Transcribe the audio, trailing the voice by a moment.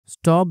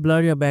Stop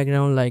blur your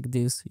background like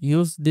this.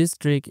 Use this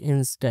trick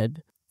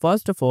instead.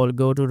 First of all,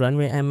 go to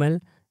Runway ML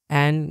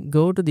and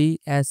go to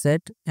the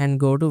asset and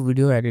go to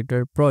video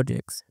editor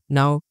projects.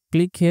 Now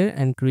click here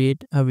and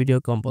create a video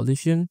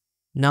composition.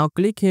 Now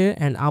click here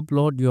and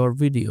upload your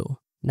video.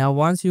 Now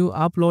once you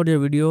upload your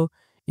video,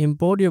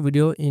 import your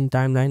video in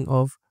timeline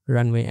of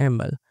Runway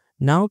ML.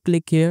 Now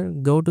click here,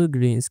 go to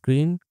green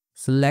screen,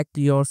 select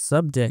your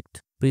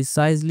subject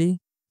precisely.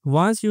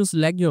 Once you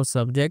select your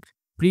subject,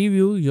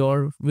 preview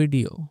your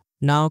video.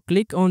 Now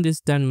click on this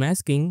done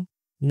masking.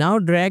 Now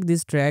drag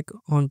this track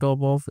on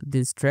top of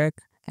this track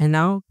and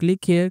now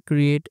click here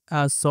create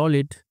a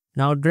solid.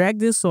 Now drag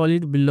this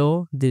solid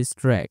below this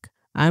track.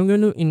 I'm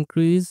going to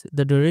increase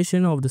the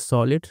duration of the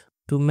solid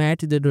to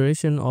match the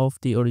duration of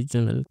the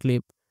original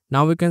clip.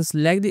 Now we can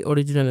select the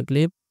original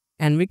clip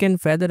and we can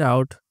feather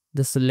out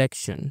the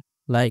selection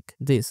like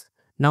this.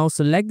 Now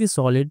select the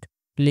solid,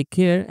 click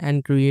here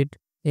and create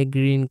a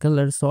green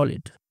color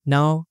solid.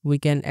 Now we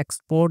can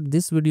export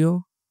this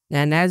video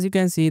and as you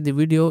can see the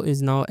video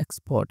is now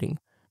exporting.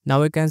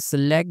 Now we can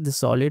select the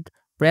solid,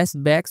 press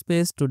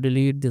backspace to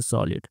delete the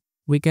solid.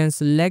 We can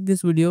select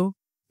this video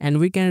and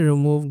we can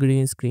remove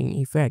green screen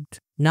effect.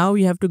 Now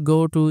we have to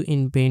go to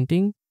in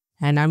painting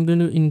and I'm going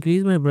to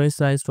increase my brush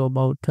size to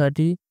about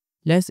 30.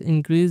 Let's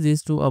increase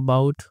this to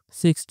about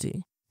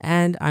 60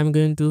 and I'm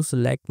going to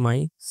select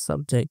my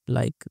subject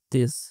like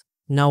this.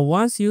 Now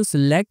once you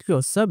select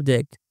your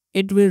subject,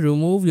 it will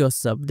remove your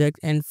subject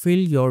and fill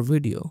your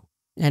video.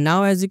 And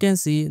now as you can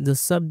see, the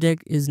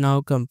subject is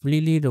now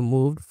completely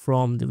removed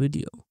from the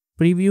video.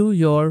 Preview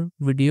your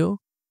video.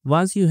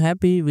 Once you're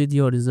happy with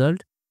your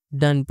result,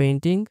 done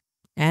painting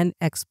and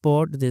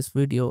export this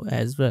video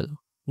as well.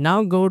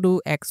 Now go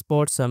to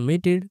export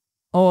submitted,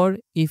 or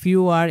if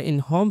you are in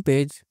home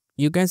page,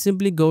 you can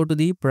simply go to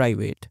the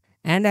private.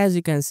 And as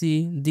you can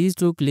see, these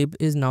two clips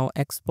is now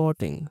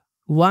exporting.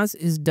 Once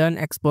it's done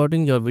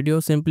exporting your video,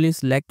 simply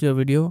select your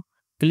video.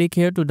 Click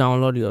here to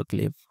download your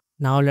clip.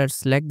 Now let's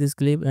select this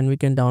clip and we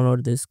can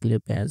download this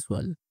clip as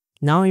well.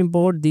 Now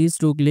import these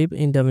two clips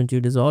in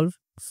Davinci Resolve.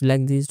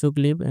 Select these two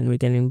clips and we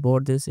can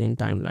import this in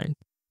timeline.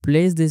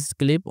 Place this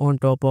clip on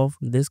top of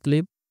this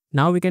clip.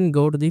 Now we can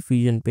go to the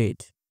Fusion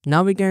page.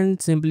 Now we can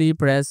simply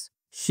press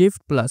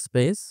Shift plus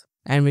space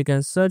and we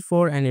can search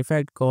for an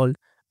effect called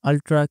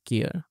Ultra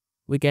Clear.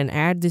 We can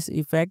add this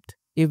effect.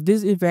 If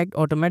this effect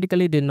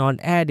automatically did not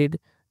add it,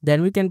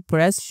 then we can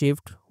press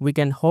Shift, we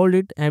can hold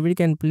it and we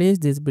can place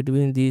this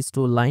between these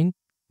two lines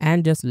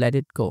and just let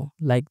it go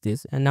like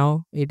this, and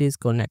now it is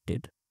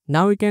connected.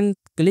 Now we can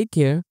click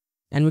here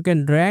and we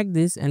can drag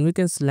this and we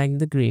can select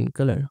the green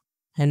color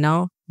and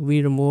now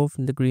we remove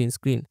the green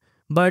screen.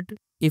 But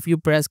if you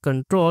press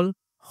Ctrl,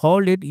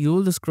 hold it,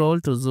 use scroll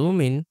to zoom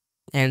in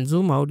and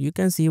zoom out, you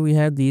can see we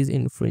have these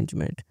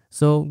infringement.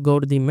 So go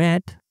to the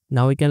matte.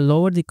 Now we can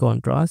lower the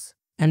contrast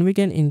and we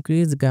can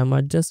increase the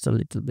gamma just a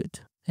little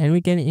bit and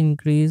we can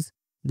increase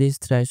this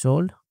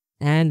threshold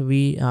and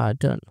we are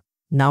done.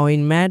 Now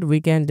in matte we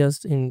can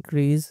just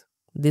increase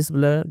this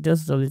blur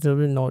just a little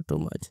bit, not too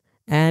much,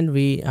 and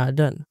we are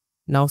done.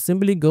 Now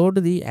simply go to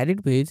the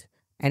edit page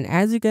and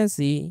as you can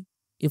see,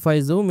 if I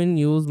zoom in,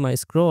 use my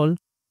scroll,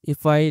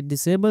 if I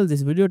disable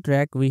this video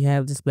track, we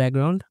have this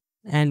background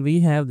and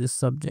we have this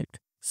subject.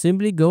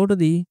 Simply go to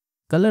the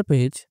color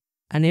page,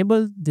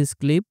 enable this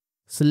clip,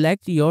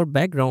 select your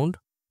background,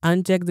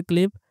 uncheck the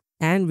clip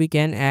and we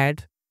can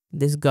add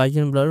this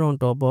Gaussian blur on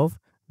top of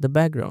the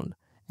background.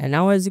 And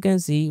now as you can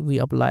see, we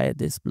apply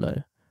this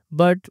blur.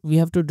 But we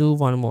have to do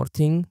one more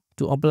thing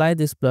to apply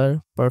this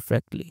blur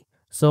perfectly.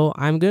 So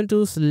I'm going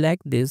to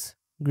select this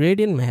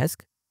gradient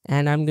mask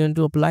and I'm going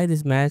to apply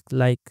this mask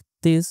like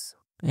this,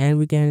 and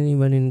we can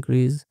even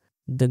increase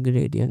the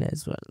gradient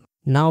as well.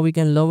 Now we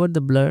can lower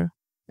the blur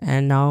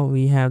and now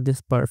we have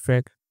this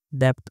perfect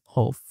depth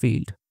of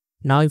field.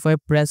 Now if I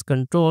press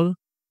Ctrl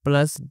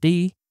plus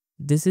D,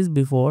 this is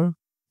before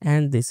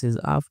and this is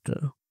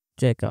after.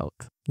 Check out.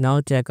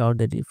 Now check out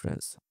the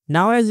difference.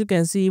 Now as you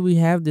can see, we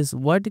have this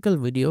vertical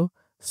video.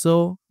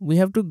 So we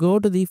have to go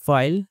to the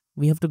file,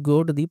 we have to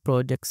go to the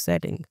project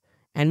setting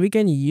and we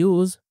can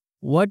use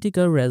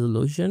vertical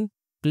resolution.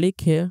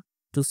 Click here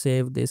to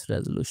save this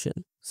resolution.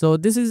 So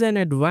this is an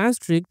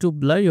advanced trick to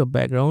blur your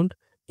background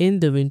in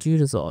Davinci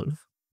Resolve.